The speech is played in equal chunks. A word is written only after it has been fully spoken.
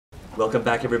Welcome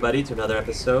back, everybody, to another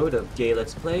episode of Gay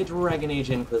Let's Play Dragon Age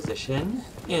Inquisition.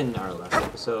 In our last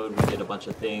episode, we did a bunch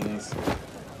of things.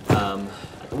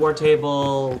 At the war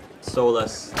table,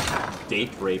 Solas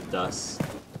date raped us.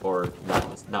 Or,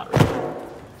 not really.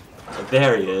 So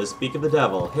there he is, speak of the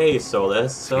devil. Hey,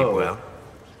 Solas. So, well.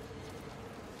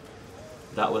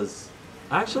 That was...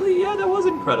 Actually, yeah, that was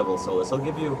incredible, Solas. I'll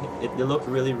give you... It looked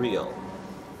really real.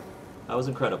 That was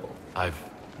incredible. I've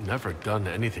never done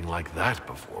anything like that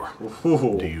before.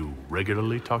 Ooh. Do you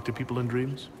regularly talk to people in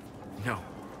dreams? No.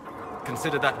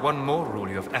 Consider that one more rule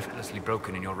you have effortlessly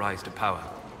broken in your rise to power.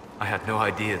 I had no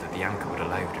idea that the anchor would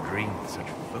allow you to dream with such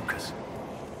focus.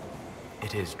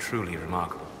 It is truly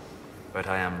remarkable. But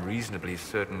I am reasonably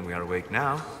certain we are awake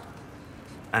now.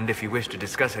 And if you wish to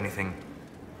discuss anything,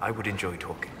 I would enjoy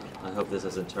talking. I hope this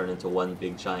doesn't turn into one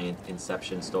big giant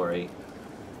Inception story.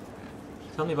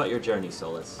 Tell me about your journey,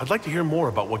 Solas. I'd like to hear more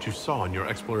about what you saw in your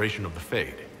exploration of the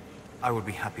Fade. I would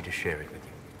be happy to share it with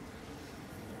you.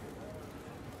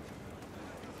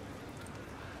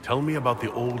 Tell me about the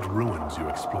old ruins you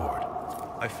explored.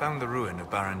 I found the ruin of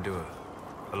Barandur,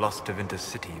 a lost Tevinter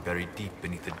city buried deep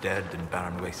beneath a dead and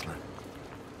barren wasteland.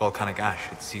 Volcanic ash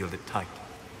had sealed it tight.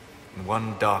 In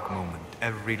one dark moment,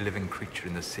 every living creature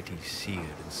in the city seared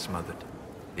and smothered.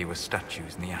 They were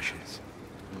statues in the ashes,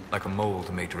 like a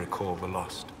mold made to recall the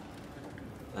lost.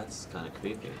 That's kind of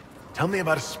creepy. Tell me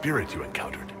about a spirit you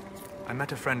encountered. I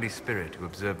met a friendly spirit who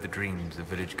observed the dreams of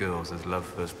village girls as love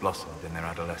first blossomed in their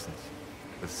adolescence.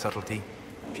 With subtlety,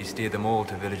 she steered them all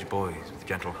to village boys with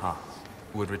gentle hearts,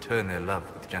 who would return their love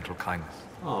with gentle kindness.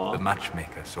 Aww. The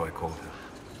matchmaker, so I called her.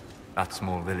 That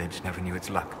small village never knew its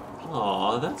luck.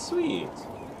 Aw, that's sweet.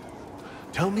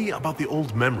 Tell me about the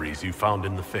old memories you found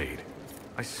in the Fade.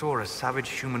 I saw a savage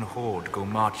human horde go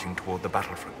marching toward the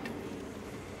battlefront.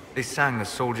 They sang a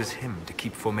soldier's hymn to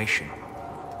keep formation.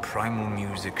 Primal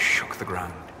music shook the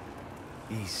ground.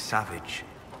 These savage,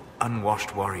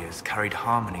 unwashed warriors carried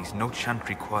harmonies no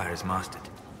chantry choirs mastered.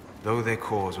 Though their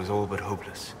cause was all but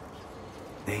hopeless,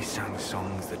 they sang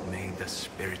songs that made the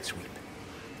spirits weep.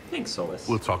 Thanks, Solas.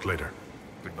 We'll talk later.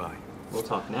 Goodbye. We'll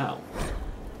talk now.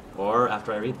 Or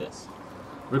after I read this.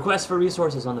 Request for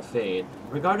resources on the Fade.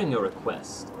 Regarding your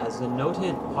request, as a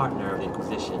noted partner of the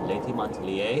Inquisition, Lady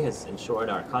Montelier has ensured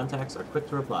our contacts are quick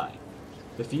to reply.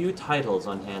 The few titles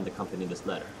on hand accompany this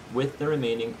letter, with the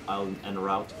remaining en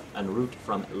route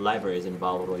from libraries in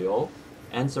Val Royal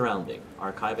and surrounding,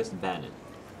 Archivist Bannon.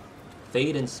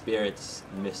 Fade and Spirits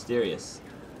Mysterious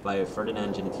by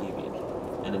Ferdinand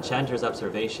Genetivi, and Enchanter's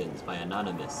Observations by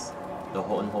Anonymous, The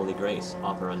Unholy Grace,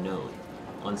 author unknown.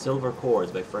 On Silver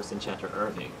Chords by First Enchanter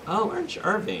Irving. Oh,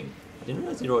 Irving! I didn't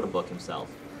realize he wrote a book himself.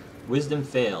 Wisdom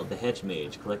Failed, The Hedge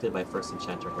Mage, collected by First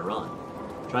Enchanter Heron.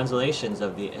 Translations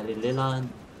of the Elilan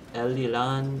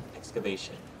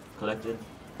Excavation, collected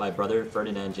by Brother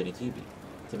Ferdinand Genetivi.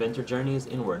 Tevinter Journeys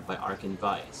Inward by Arkin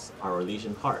Weiss. Our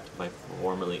Elysian Heart by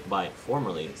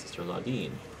formerly Sister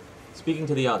Laudine. Speaking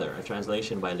to the Other, a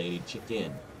translation by Lady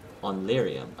Chikin. On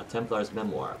Lyrium, a Templar's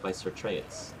Memoir by Sir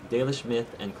Treus. Dalish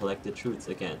Myth and Collected Truths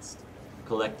Against,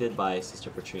 collected by Sister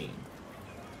Petrine.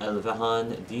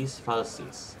 Elvahan Dis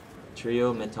Falsis,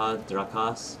 Trio Metad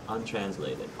Drakas,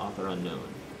 untranslated, author unknown.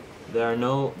 There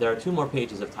are 2 more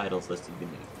pages of titles listed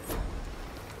beneath.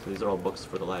 So these are all books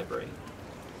for the library.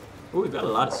 Ooh, we've got a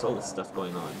lot of Solas stuff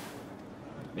going on.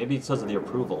 Maybe it's because of the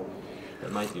approval.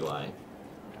 That might be why.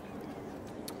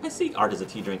 I see Art is a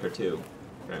tea drinker too.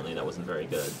 Apparently that wasn't very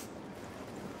good.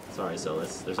 Sorry,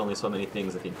 Solas. There's only so many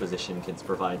things that the Inquisition can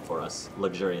provide for us,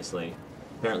 luxuriously.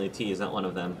 Apparently tea is not one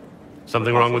of them.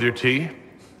 Something wrong with your tea?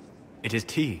 It is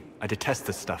tea. I detest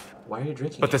this stuff. Why are you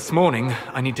drinking But it? this morning,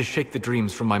 I need to shake the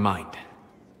dreams from my mind.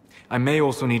 I may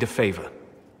also need a favor.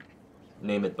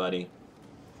 Name it, buddy.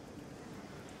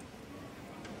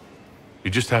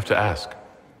 You just have to ask.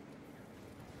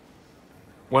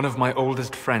 One of my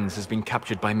oldest friends has been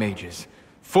captured by mages,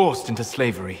 forced into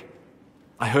slavery.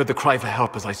 I heard the cry for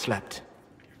help as I slept.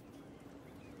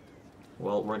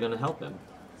 Well, we're gonna help him.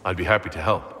 I'd be happy to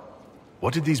help.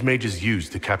 What did these mages use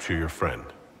to capture your friend?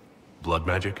 Blood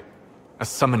magic? A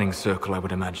summoning circle, I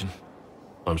would imagine.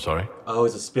 I'm sorry? Oh,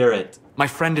 he's a spirit. My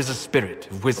friend is a spirit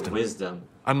of wisdom. Wisdom.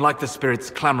 Unlike the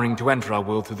spirits clamoring to enter our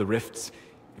world through the rifts,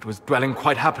 it was dwelling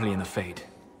quite happily in the Fade.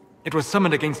 It was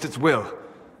summoned against its will,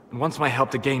 and wants my help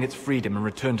to gain its freedom and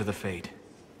return to the Fade.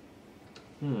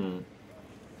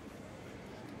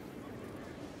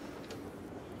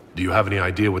 Do you have any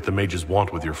idea what the mages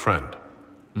want with your friend?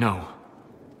 No.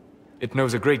 It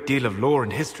knows a great deal of lore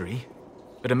and history,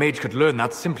 but a mage could learn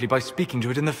that simply by speaking to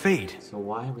it in the Fade. So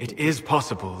why would It is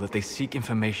possible that they seek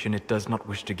information it does not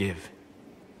wish to give,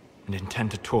 and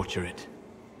intend to torture it.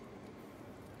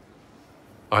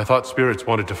 I thought spirits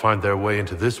wanted to find their way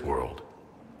into this world.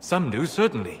 Some do,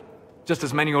 certainly. Just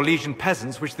as many Orlesian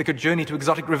peasants wish they could journey to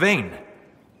exotic Rivain.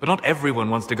 But not everyone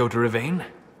wants to go to Rivain.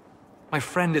 My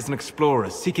friend is an explorer,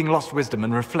 seeking lost wisdom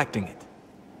and reflecting it.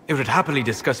 It would happily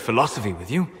discuss philosophy with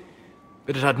you,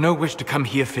 but it had no wish to come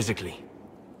here physically.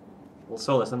 Well,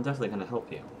 Solas, I'm definitely going to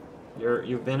help you.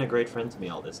 You've been a great friend to me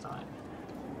all this time.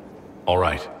 All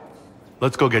right.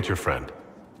 Let's go get your friend.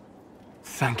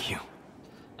 Thank you.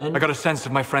 And I got a sense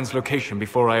of my friend's location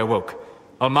before I awoke.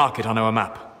 I'll mark it on our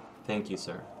map. thank you,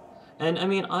 sir. And I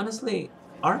mean, honestly,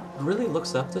 Art really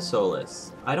looks up to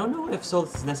Solas. I don't know if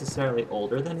Solas is necessarily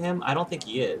older than him. I don't think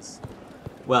he is.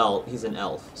 Well, he's an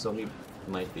elf, so he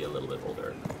might be a little bit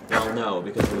older. Well, no,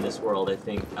 because in this world, I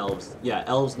think elves... Yeah,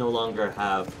 elves no longer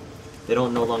have... They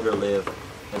don't no longer live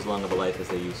as long of a life as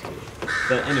they used to.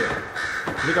 But anyway,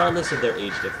 regardless of their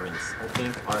age difference, I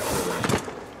think Art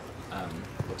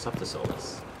really looks up to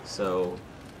Solas. So...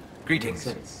 Greetings.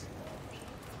 Makes sense.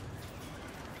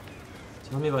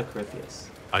 Tell me about Corypheus.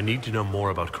 I need to know more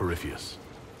about Corypheus.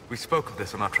 We spoke of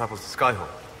this on our travels to Skyhall.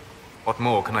 What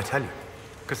more can I tell you?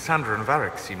 Cassandra and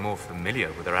Varric seem more familiar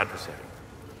with their adversary.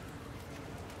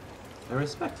 I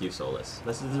respect you, Solas.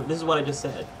 This is what I just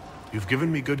said. You've given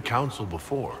me good counsel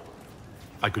before.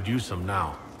 I could use some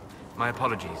now. My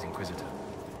apologies, Inquisitor.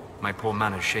 My poor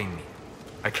manners shame me.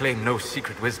 I claim no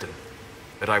secret wisdom,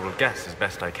 but I will guess as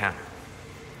best I can.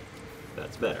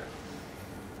 That's better.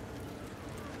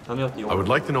 Tell me about the orb. I would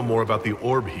like to know more about the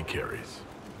orb he carries.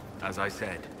 As I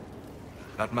said,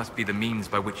 that must be the means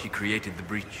by which he created the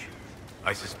breach.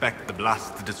 I suspect the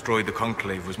blast that destroyed the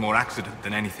Conclave was more accident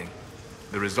than anything.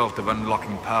 The result of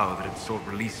unlocking power that had sought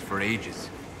release for ages.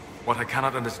 What I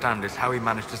cannot understand is how he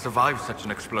managed to survive such an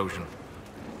explosion.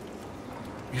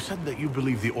 You said that you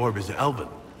believe the orb is Elven.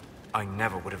 I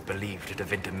never would have believed a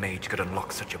Devinter mage could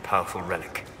unlock such a powerful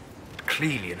relic. It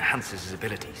clearly enhances his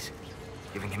abilities,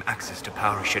 giving him access to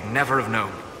power he should never have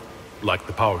known. Like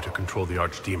the power to control the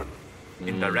Archdemon.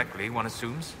 Indirectly, one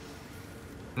assumes.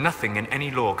 Nothing in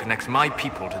any law connects my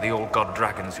people to the old god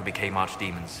dragons who became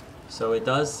archdemons. So it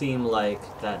does seem like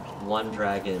that one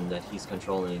dragon that he's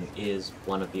controlling is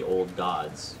one of the old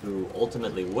gods, who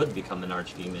ultimately would become an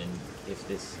archdemon if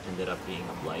this ended up being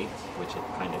a blight, which it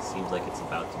kind of seems like it's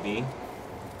about to be.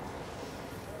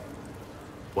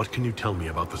 What can you tell me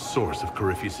about the source of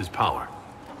Corypheus's power?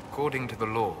 According to the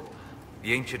law,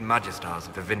 the ancient Magistars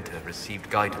of Devinter received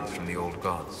guidance from the old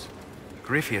gods.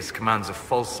 Corypheus commands a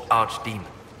false archdemon,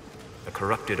 a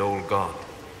corrupted old god.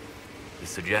 This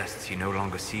suggests he no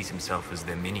longer sees himself as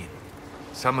their minion.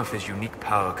 Some of his unique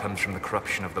power comes from the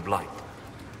corruption of the blight.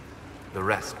 The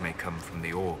rest may come from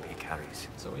the orb he carries.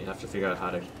 So we have to figure out how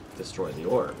to destroy the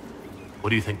orb. What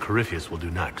do you think Corypheus will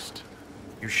do next?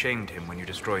 You shamed him when you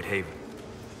destroyed Haven.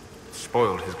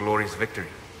 Spoiled his glorious victory.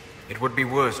 It would be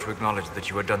worse to acknowledge that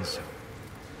you had done so.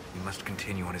 You must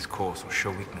continue on his course or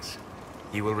show weakness.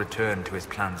 He will return to his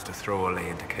plans to throw Orlais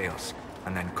into chaos,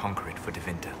 and then conquer it for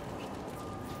Devinter.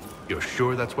 You're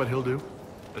sure that's what he'll do?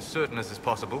 As certain as is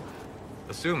possible.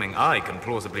 Assuming I can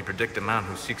plausibly predict a man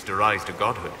who seeks to rise to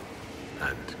godhood.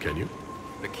 And can you?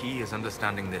 The key is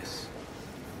understanding this.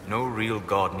 No real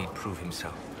god need prove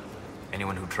himself.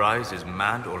 Anyone who tries is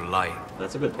mad or lying.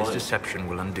 That's a good point. His deception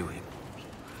will undo him,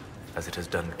 as it has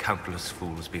done countless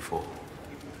fools before.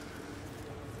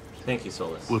 Thank you,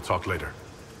 Solas. We'll talk later.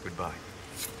 Goodbye.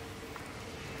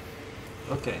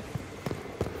 Okay.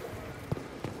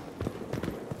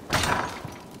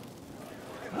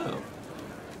 Oh.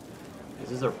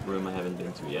 This is a room I haven't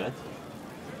been to yet.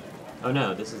 Oh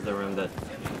no, this is the room that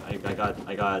I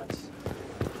got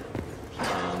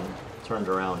turned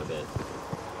around a bit.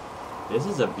 This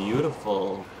is a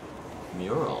beautiful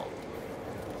mural.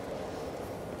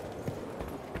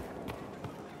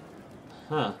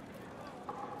 Huh.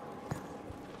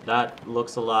 That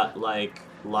looks a lot like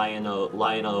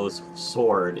Lionel's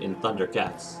sword in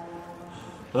Thundercats.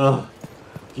 Ugh.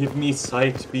 Give me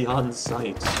sight beyond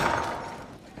sight.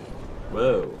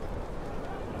 Whoa.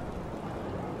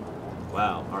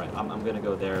 Wow. Alright, I'm gonna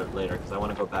go there later, because I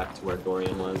want to go back to where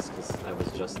Dorian was, because I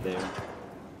was just there.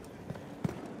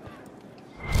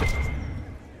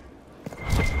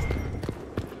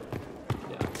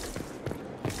 Yeah.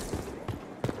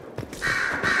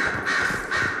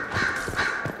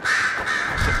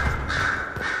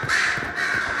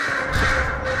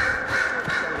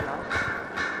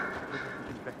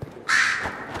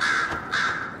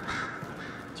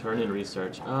 Turn in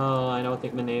research. Oh, I don't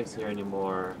think Maneve's here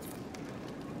anymore.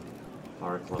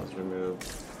 Power clause removed.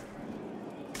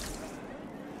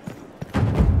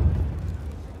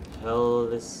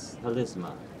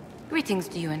 Helisma. Greetings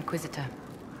to you, Inquisitor.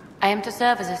 I am to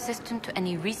serve as assistant to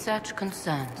any research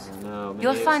concerns. No,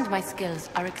 You'll find my skills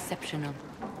are exceptional.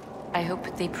 I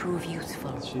hope they prove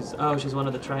useful. She's one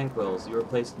of the Tranquils. You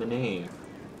replaced Maeve.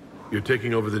 You're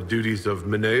taking over the duties of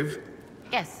Maeve?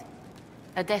 Yes.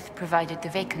 Her death provided the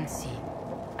vacancy.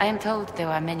 I am told there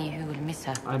are many who will miss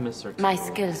her. I miss her too. My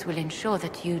skills will ensure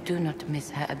that you do not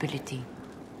miss her ability.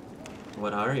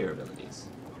 What are your abilities?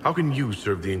 How can you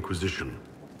serve the Inquisition?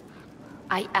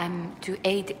 I am to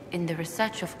aid in the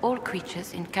research of all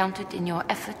creatures encountered in your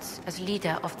efforts as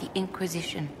leader of the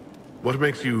Inquisition. What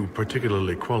makes you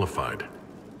particularly qualified?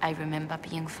 I remember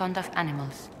being fond of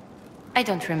animals. I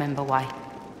don't remember why.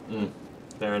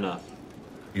 Fair enough.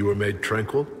 You were made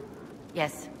tranquil?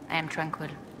 Yes, I am tranquil.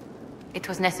 It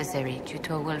was necessary due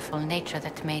to a willful nature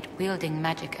that made wielding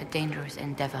magic a dangerous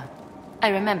endeavor. I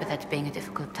remember that being a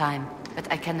difficult time,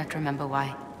 but I cannot remember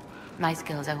why. My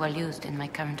skills are well used in my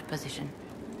current position.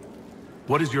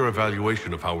 What is your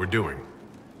evaluation of how we're doing?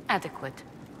 Adequate,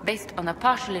 based on the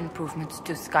partial improvements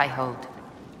to Skyhold.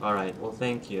 Alright, well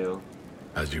thank you.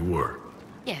 As you were.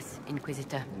 Yes,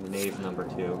 Inquisitor. Maeve number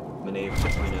 2. Maeve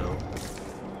 2.0.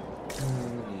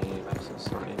 Maeve, I'm so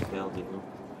sorry I failed you.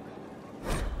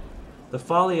 The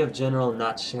Folly of General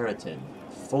Not Sheraton.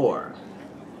 4.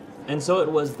 And so it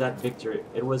was that victory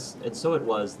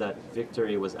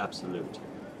was absolute,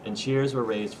 and cheers were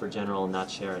raised for General Not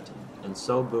Sheraton, and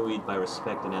so buoyed by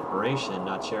respect and admiration,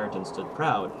 Not Sheraton stood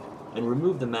proud, and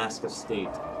removed the mask to state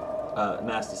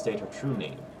her true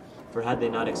name. For had they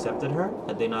not accepted her?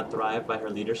 Had they not thrived by her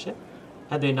leadership?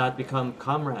 Had they not become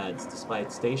comrades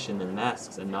despite station and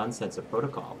masks and nonsense of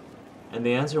protocol? And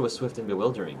the answer was swift and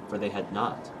bewildering, for they had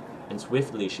not. And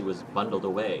swiftly she was bundled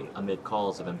away amid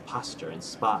calls of impostor and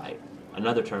spy,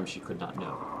 another term she could not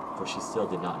know, for she still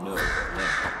did not know her name.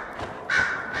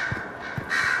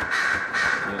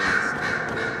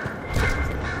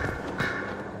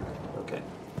 Okay,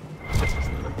 there's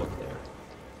another book there.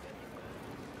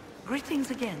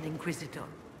 Greetings again, Inquisitor.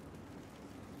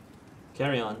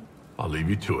 Carry on. I'll leave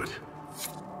you to it.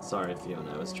 Sorry,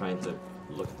 Fiona, I was trying to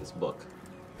look at this book.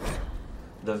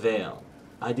 The Veil.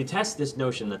 I detest this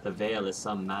notion that the veil is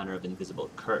some manner of invisible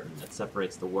curtain that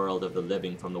separates the world of the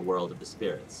living from the world of the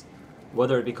spirits.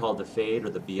 Whether it be called the Fade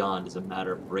or the Beyond is a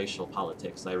matter of racial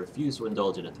politics I refuse to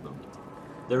indulge in at the moment.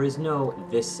 There is no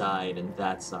this side and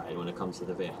that side when it comes to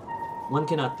the veil. One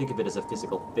cannot think of it as a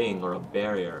physical thing or a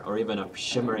barrier or even a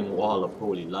shimmering wall of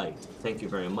holy light. Thank you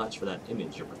very much for that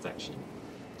image, your perfection.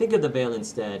 Think of the veil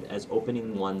instead as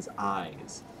opening one's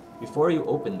eyes. Before you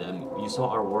opened them, you saw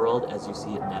our world as you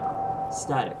see it now.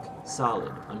 Static,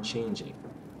 solid, unchanging.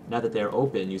 Now that they are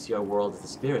open, you see our world as the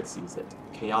spirit sees it.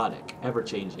 Chaotic,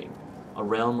 ever-changing. A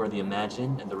realm where the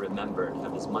imagined and the remembered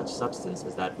have as much substance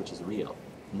as that which is real.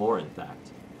 More, in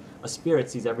fact. A spirit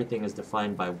sees everything as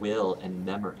defined by will and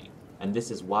memory, and this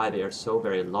is why they are so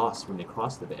very lost when they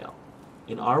cross the veil.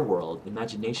 In our world,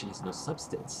 imagination has no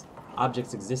substance.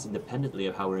 Objects exist independently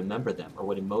of how we remember them or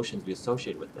what emotions we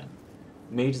associate with them.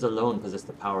 Mages alone possess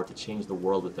the power to change the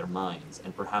world with their minds,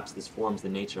 and perhaps this forms the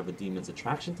nature of a demon's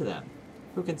attraction to them.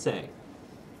 Who can say?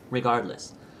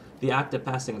 Regardless, the act of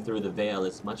passing through the veil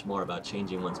is much more about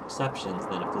changing one's perceptions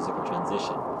than a physical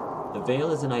transition. The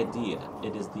veil is an idea,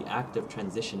 it is the act of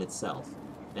transition itself,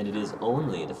 and it is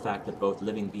only the fact that both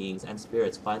living beings and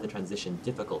spirits find the transition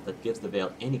difficult that gives the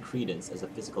veil any credence as a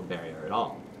physical barrier at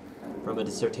all. From a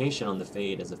dissertation on the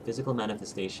Fade as a physical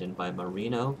manifestation by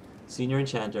Marino, Senior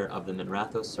Enchanter of the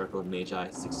Minrathos Circle of Magi,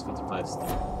 655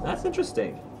 Steel. That's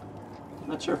interesting. I'm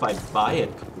not sure if I buy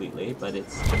it completely, but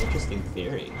it's an interesting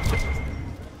theory.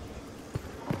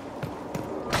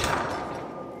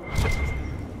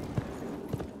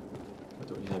 What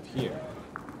do we have here?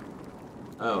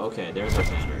 Oh, okay, there's our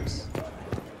banners.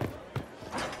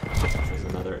 There's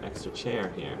another extra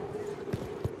chair here.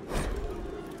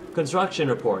 Construction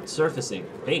report, surfacing,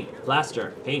 paint,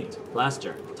 plaster,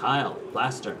 tile,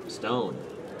 plaster, stone.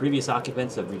 Previous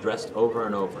occupants have redressed over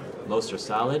and over. Most are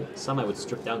solid, some I would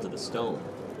strip down to the stone.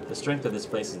 The strength of this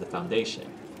place is the foundation.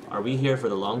 Are we here for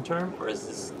the long term, or is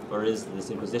this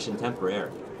Inquisition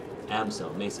temporary?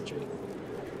 Amso, masonry.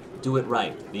 Do it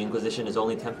right. The Inquisition is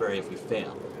only temporary if we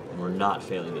fail, and we're not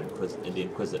failing in the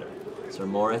Inquisitor. Sir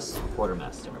Morris,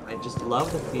 quartermaster. I just love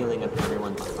the feeling of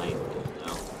everyone behind me, you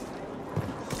know?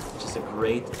 It's a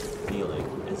great feeling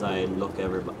as I look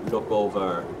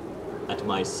over at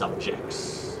my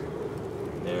subjects.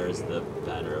 There's the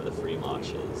banner of the Free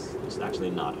Marches. It's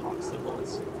actually not Hawk symbol,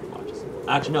 it's Free Marches symbol.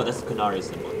 Actually, no, that's the Canary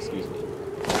symbol, excuse me.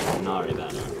 Canary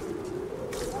banner.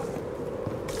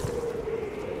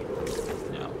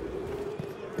 No.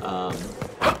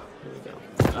 Here we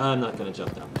go. I'm not gonna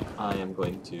jump down there. I am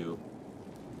going to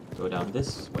go down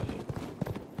this way.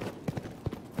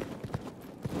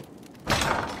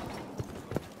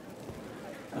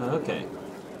 Okay.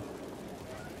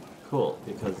 Cool,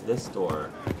 because this door...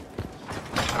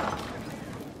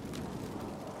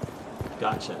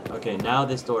 Gotcha. Okay, now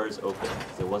this door is open,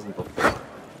 because it wasn't before.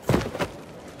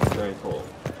 It's very cool.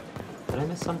 Did I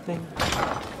miss something?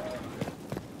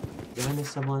 Did I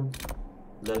miss someone?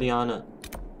 Liliana.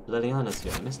 Liliana's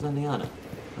here. I missed Liliana.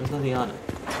 Where's Liliana?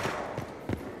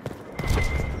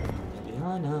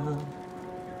 Liliana.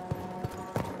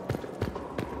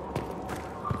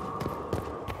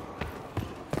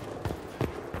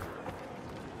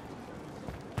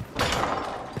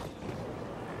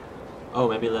 Oh,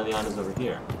 maybe Liliana's over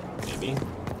here. Maybe?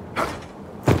 I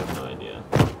have no idea.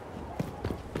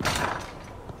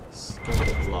 Don't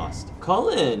get lost.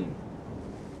 Cullen!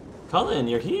 Cullen,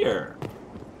 you're here!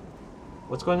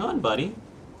 What's going on, buddy?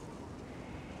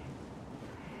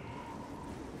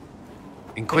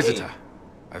 Inquisitor, Hey.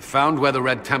 I've found where the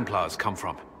Red Templars come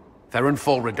from.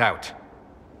 Therenfall Redoubt.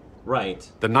 Right.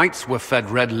 The Knights were fed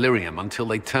red lyrium until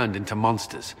they turned into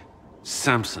monsters.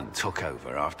 Samson took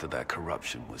over after their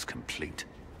corruption was complete.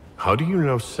 How do you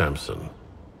know Samson?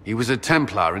 He was a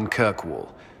Templar in Kirkwall,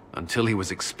 until he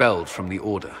was expelled from the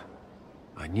Order.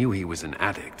 I knew he was an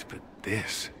addict, but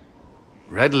this...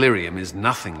 Red lyrium is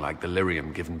nothing like the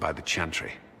lyrium given by the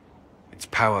Chantry. Its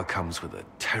power comes with a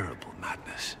terrible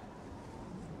madness.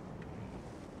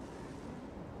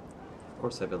 Of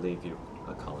course I believe you,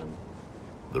 Cullen.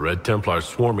 The Red Templars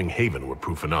swarming Haven were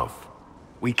proof enough.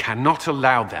 We cannot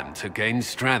allow them to gain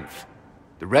strength.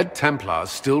 The Red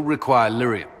Templars still require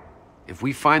lyrium. If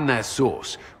we find their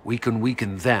source, we can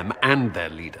weaken them and their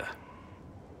leader.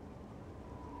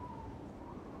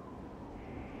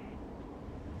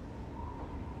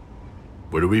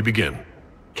 Where do we begin?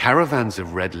 Caravans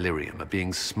of red lyrium are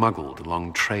being smuggled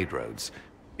along trade roads.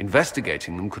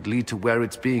 Investigating them could lead to where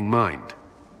it's being mined.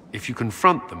 If you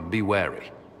confront them, be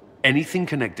wary. Anything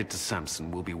connected to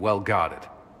Samson will be well guarded.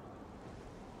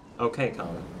 Okay,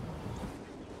 Cullen.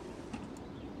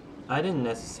 I didn't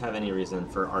have any reason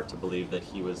for Art to believe that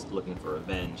he was looking for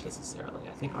revenge, necessarily.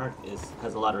 I think Art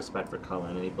has a lot of respect for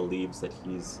Cullen, and he believes that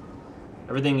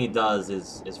everything he does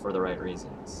is for the right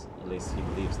reasons. At least he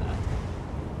believes that.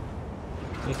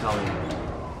 Hey, Cullen.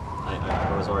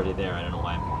 I was already there. I don't know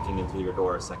why I'm walking in through your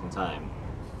door a second time.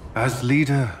 As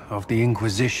leader of the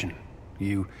Inquisition,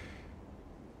 there's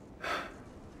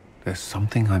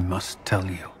something I must tell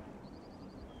you.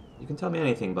 You can tell me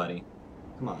anything, buddy.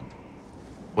 Come on.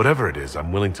 Whatever it is,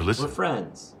 I'm willing to We're listen.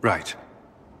 friends. Right.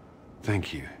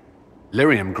 Thank you.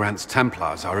 Lyrium grants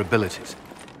Templars our abilities,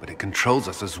 but it controls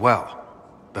us as well.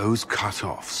 Those cut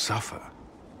off suffer.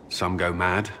 Some go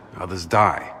mad, others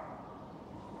die.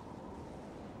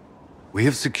 We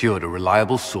have secured a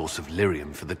reliable source of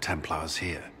lyrium for the Templars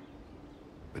here.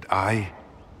 But I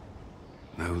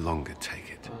no longer take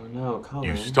it. Oh no, Cullen.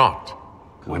 You stopped.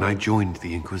 When I joined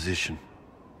the Inquisition,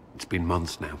 it's been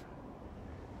months now.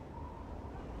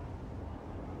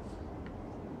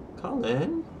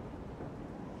 Cullen?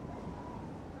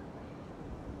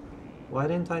 Why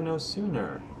didn't I know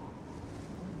sooner?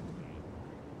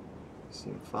 You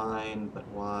seem fine, but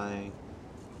why?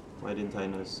 Why didn't I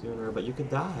know sooner? But you could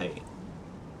die.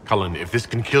 Cullen, if this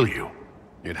can kill you...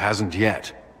 It hasn't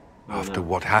yet. Oh, After no.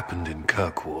 what happened in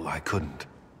Kirkwall, I couldn't.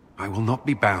 I will not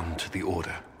be bound to the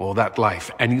Order, or that life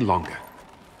any longer.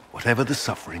 Whatever the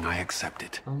suffering, I accept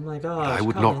it. Oh my gosh, But I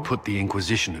would Cullen. not put the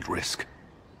Inquisition at risk.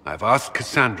 I've asked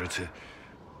Cassandra to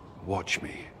watch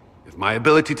me. If my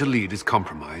ability to lead is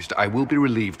compromised, I will be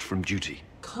relieved from duty.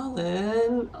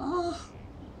 Cullen,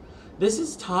 this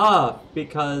is tough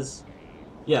because,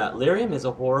 yeah, lyrium is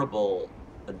a horrible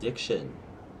addiction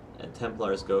that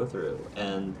Templars go through,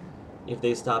 and if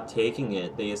they stop taking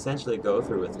it, they essentially go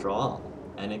through withdrawal,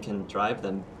 and it can drive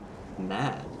them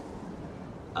mad.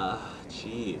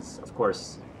 Jeez. Of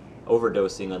course,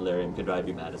 overdosing on lyrium could drive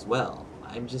you mad as well.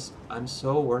 I'm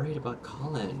so worried about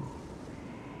Cullen.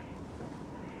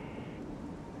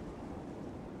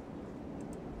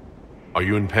 Are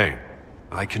you in pain?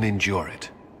 I can endure it.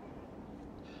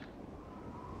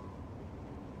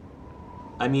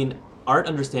 I mean, Art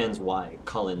understands why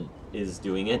Cullen is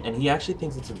doing it, and he actually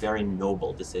thinks it's a very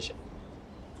noble decision.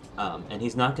 And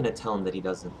he's not going to tell him that he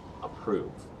doesn't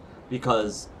approve,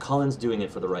 because Cullen's doing it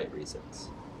for the right reasons.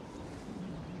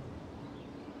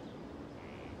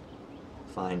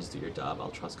 Fine, just do your job. I'll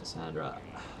trust Cassandra.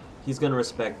 He's going to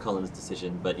respect Cullen's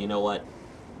decision, but you know what?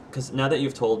 Because now that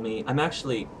you've told me,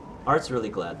 Art's really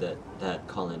glad that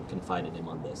Cullen confided him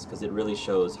on this, because it really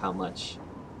shows how much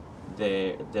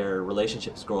their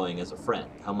relationship's growing as a friend,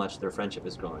 how much their friendship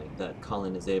is growing, that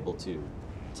Cullen is able to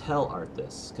tell Art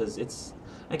this, because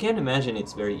I can't imagine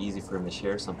it's very easy for him to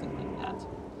share something like that.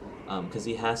 Because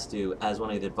he has to, as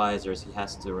one of the advisors, he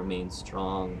has to remain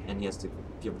strong, and he has to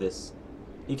give this...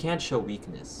 He can't show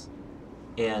weakness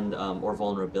and or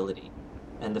vulnerability.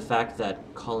 And the fact that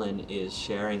Cullen is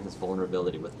sharing his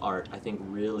vulnerability with Art, I think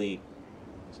really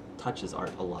touches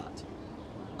Art a lot.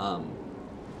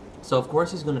 So of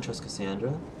course he's going to trust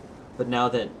Cassandra, but now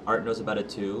that Art knows about it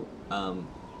too,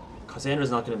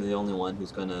 Cassandra's not going to be the only one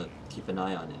who's going to keep an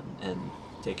eye on him and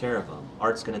take care of him.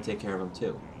 Art's going to take care of him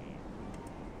too.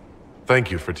 Thank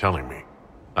you for telling me.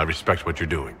 I respect what you're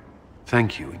doing.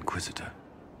 Thank you, Inquisitor.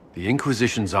 The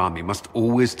Inquisition's army must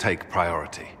always take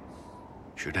priority.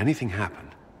 Should anything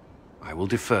happen, I will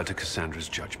defer to Cassandra's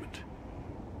judgment.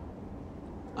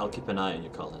 I'll keep an eye on you,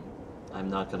 Cullen. I'm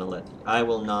not going to let you... I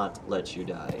will not let you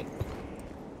die.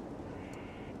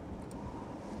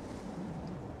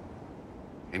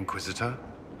 Inquisitor?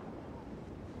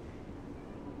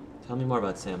 Tell me more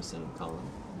about Samson, Cullen.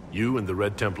 You and the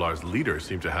Red Templar's leader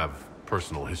seem to have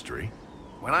personal history.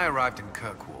 When I arrived in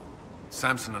Kirkwall,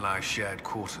 Samson and I shared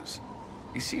quarters.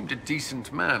 He seemed a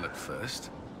decent man at first.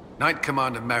 Knight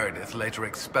Commander Meredith later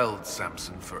expelled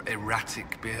Samson for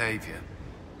erratic behavior.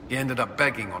 He ended up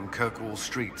begging on Kirkwall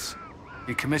streets.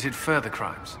 He committed further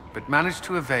crimes, but managed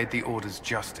to evade the Order's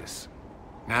justice.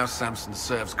 Now Samson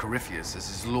serves Corypheus as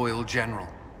his loyal general.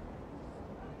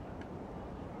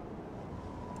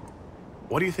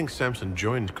 Why do you think Samson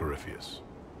joined Corypheus?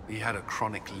 He had a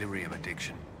chronic lyrium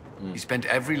addiction. He spent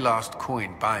every last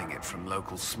coin buying it from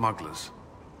local smugglers.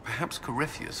 Perhaps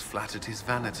Corypheus flattered his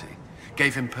vanity,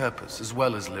 gave him purpose as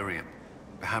well as lyrium.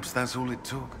 Perhaps that's all it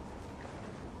took.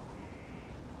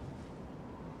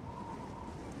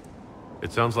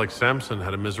 It sounds like Samson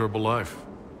had a miserable life.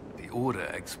 The Order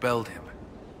expelled him,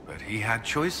 but he had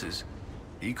choices.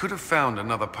 He could have found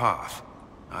another path.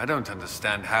 I don't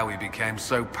understand how he became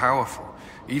so powerful.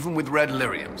 Even with red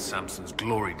lyrium, Samson's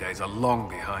glory days are long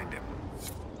behind him.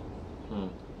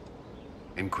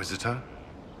 Inquisitor?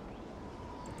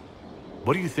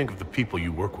 What do you think of the people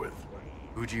you work with?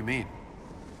 Who do you mean?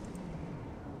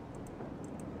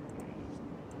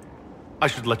 I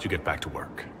should let you get back to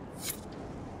work.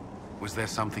 Was there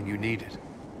something you needed?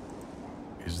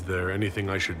 Is there anything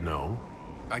I should know?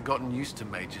 I'd gotten used to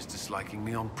mages disliking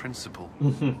me on principle.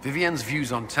 Vivienne's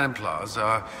views on Templars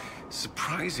are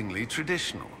surprisingly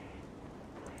traditional.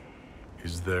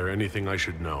 Is there anything I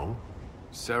should know?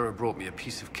 Sarah brought me a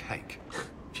piece of cake.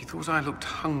 She thought I looked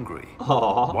hungry.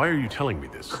 Aww. Why are you telling me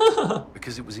this?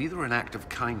 Because it was either an act of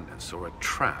kindness or a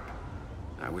trap.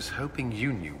 I was hoping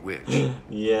you knew which.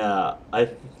 Yeah, I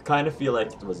kind of feel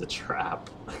like it was a trap.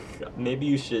 Maybe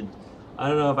you should... I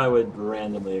don't know if I would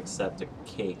randomly accept a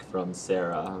cake from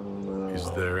Sarah. Is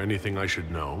there anything I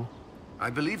should know? I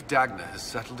believe Dagna has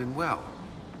settled in well.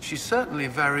 She's certainly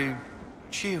very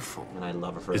cheerful. And I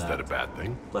love her for Is that a bad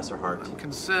thing? Bless her heart. I'm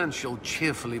concerned she'll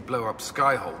cheerfully blow up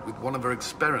Skyhold with one of her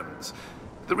experiments.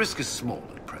 The risk is small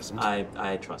at present.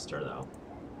 I trust her, though.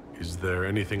 Is there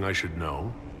anything I should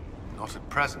know? Not at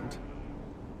present.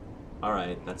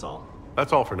 Alright, that's all.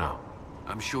 That's all for now.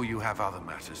 I'm sure you have other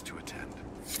matters to attend.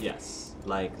 Yes,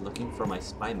 like looking for my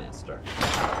spy master.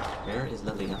 Where is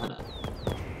Liliana?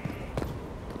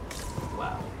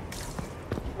 Wow.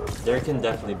 There can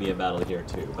definitely be a battle here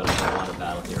too, but I don't want a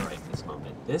battle here right this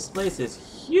moment. This place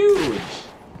is huge!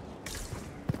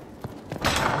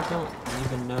 I don't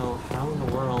even know how in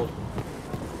the world...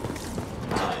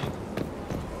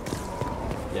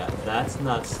 Yeah, that's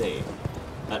not safe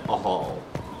at all.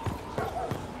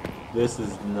 This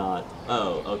is not...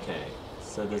 Oh, okay.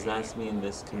 So does that mean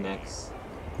this connects...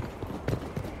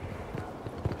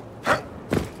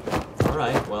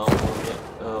 Alright, well... Okay.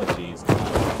 Oh, jeez.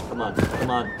 Come on, come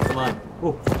on, come on.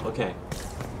 Ooh, okay.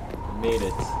 I made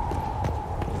it.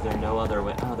 Is there no other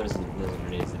way? Oh, there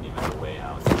isn't even a way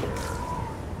out here.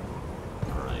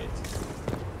 Alright.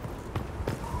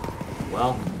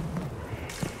 Well...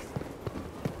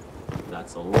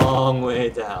 That's a long way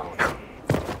down.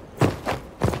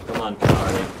 Come on,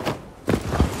 Kari.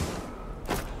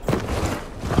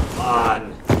 Come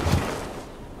on!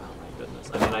 Oh my goodness.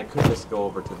 I mean, I could just go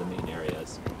over to the main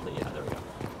areas. Yeah, there we go.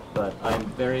 But I'm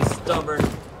very stubborn.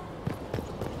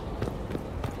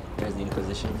 There's the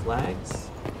Inquisition flags.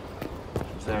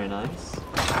 Very nice.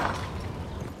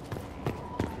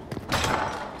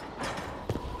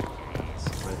 Let's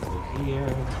right through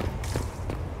here.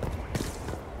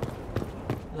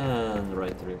 And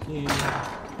right through here.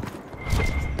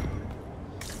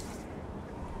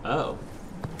 Oh.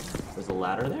 There's a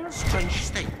ladder there? Strange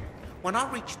thing. When I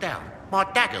reached down, my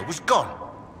dagger was gone.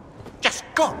 Just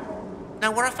gone.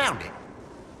 Know where I found it?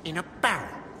 In a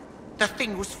barrel. the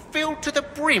thing was filled to the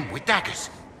brim with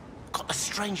daggers. Got the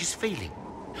strangest feeling.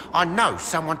 I know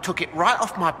someone took it right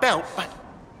off my belt, but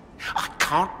I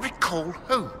can't recall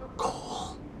who.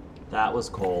 Cole. That was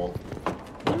Cole.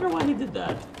 I wonder why he did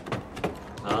that.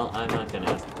 Well, I'm not gonna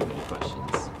ask too many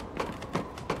questions.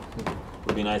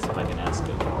 Would be nice if I can ask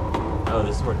him. Oh,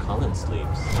 this is where Cullen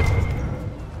sleeps.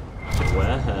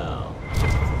 Well,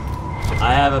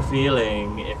 I have a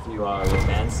feeling if you are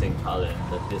romancing Cullen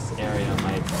that this area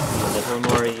might be a little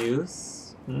more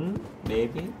use.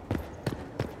 Maybe?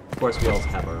 Of course, we also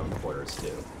have our own quarters,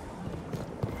 too.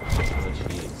 Oh,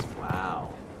 jeez.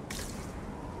 Wow.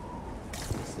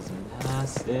 This is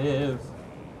massive.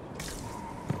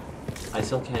 I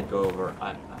still can't go over.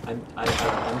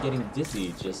 I'm getting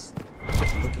dizzy just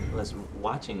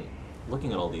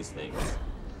looking at all these things.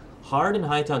 Hard in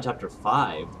Hightown Chapter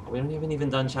 5. We haven't even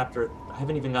done I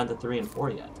haven't even gone to 3 and 4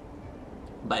 yet.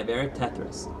 By Varric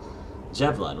Tethras.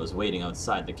 Jevlon was waiting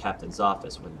outside the captain's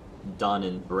office when Don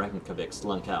and Berenkovic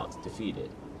slunk out, defeated.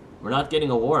 We're not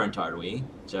getting a warrant, are we?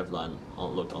 Jevlon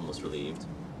looked almost relieved.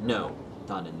 No.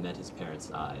 Donan met his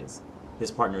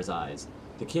partner's eyes.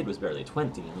 The kid was barely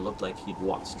 20 and looked like he'd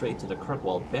walked straight to the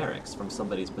Kirkwall barracks from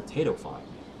somebody's potato farm.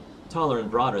 Taller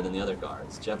and broader than the other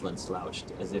guards, Jevlon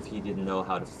slouched, as if he didn't know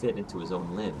how to fit into his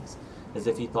own limbs, as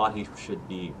if he thought he should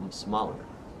be smaller.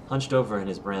 Hunched over in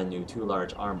his brand new too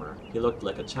large armor, he looked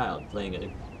like a child playing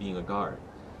at being a guard.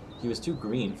 He was too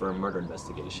green for a murder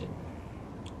investigation.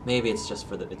 Maybe it's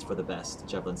for the best,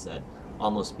 Jevlon said,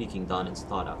 almost speaking Donan's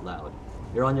thought out loud.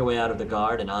 You're on your way out of the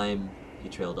guard, and he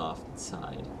trailed off and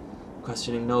sighed.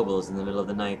 Questioning nobles in the middle of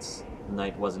the night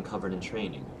wasn't covered in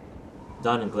training.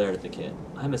 Donan glared at the kid.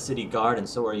 I'm a city guard, and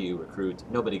so are you, recruit.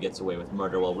 Nobody gets away with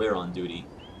murder while we're on duty.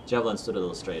 Jevlon stood a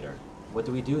little straighter. What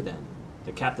do we do then?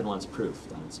 The captain wants proof,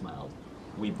 Donan smiled.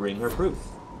 We bring her proof.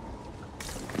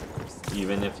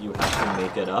 Even if you have to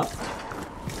make it up?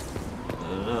 I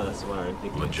don't know, that's what I'm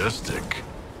thinking. Majestic.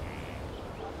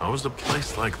 How is a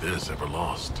place like this ever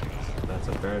lost? That's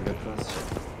a very good question.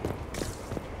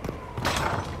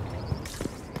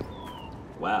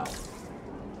 Wow.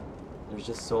 There's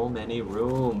just so many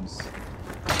rooms.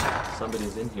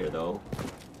 Somebody's in here, though.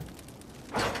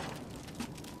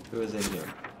 Who is in here?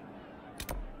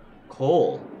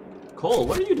 Cole. Cole,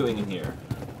 what are you doing in here?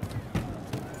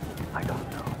 I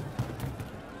don't know.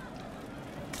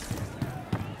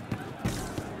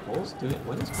 Cole's doing...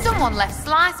 What is Cole? Someone left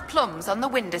sliced plums on the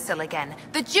windowsill again.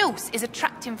 The juice is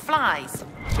attracting flies.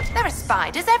 There are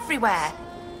spiders everywhere.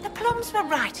 The plums were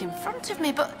right in front of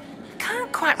me, but I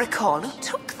can't quite recall who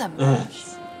took them.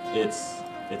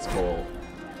 It's Cole.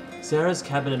 Sarah's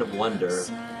cabinet of wonder,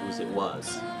 whose it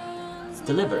was. It's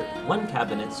delivered. One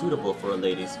cabinet suitable for a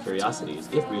lady's curiosities,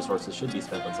 if resources should be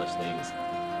spent on such things.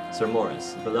 Sir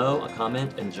Morris. Below, a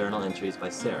comment and journal entries by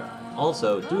Sarah.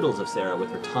 Also, doodles of Sarah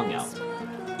with her tongue out.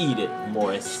 Eat it,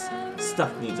 Morris.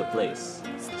 Stuff needs a place.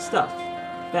 Stuff.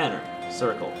 Banner.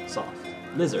 Circle. Soft.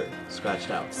 Lizard.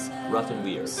 Scratched out. Rough and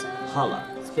weird. Holla.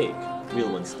 Fake.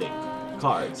 Real ones stink.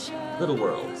 Cards. Little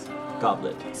worlds.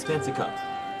 Goblet. Fancy cup.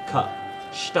 Cup.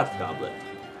 Stuffed goblet.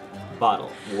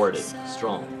 Bottle. Worded.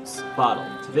 Strong. Bottle.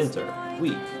 Tvinter.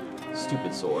 Weak.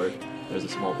 Stupid sword. There's a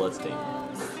small bloodstain.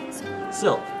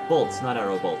 Silk. Bolts, not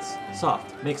arrow bolts.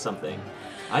 Soft. Make something.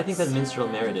 I think that minstrel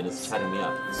Meriden is chatting me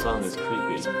up. The song is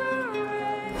creepy.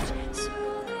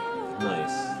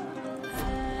 Nice.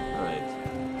 Alright.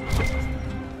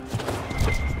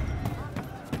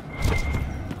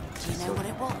 Do you know what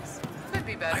it was? Could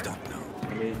be better. I don't know.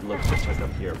 Let me check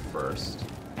up here first.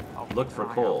 Look for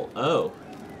Cole. Oh!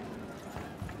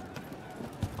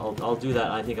 I'll do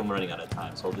that. I think I'm running out of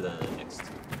time, so I'll do that in the next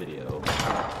video.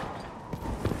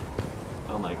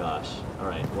 Oh my gosh.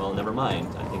 Alright, well, never mind.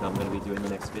 I think I'm going to be doing the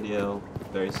next video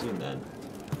very soon then.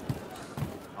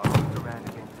 I'll look around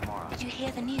again tomorrow. Did you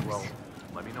hear the news? Well,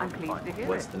 let me know if you find it.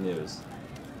 What's the news?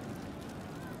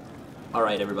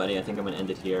 Alright, everybody, I think I'm going to end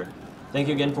it here. Thank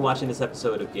you again for watching this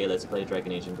episode of Gay Let's Play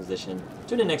Dragon Age Inquisition.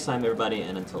 Tune in next time, everybody,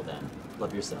 and until then,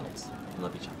 love yourselves and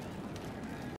love each other.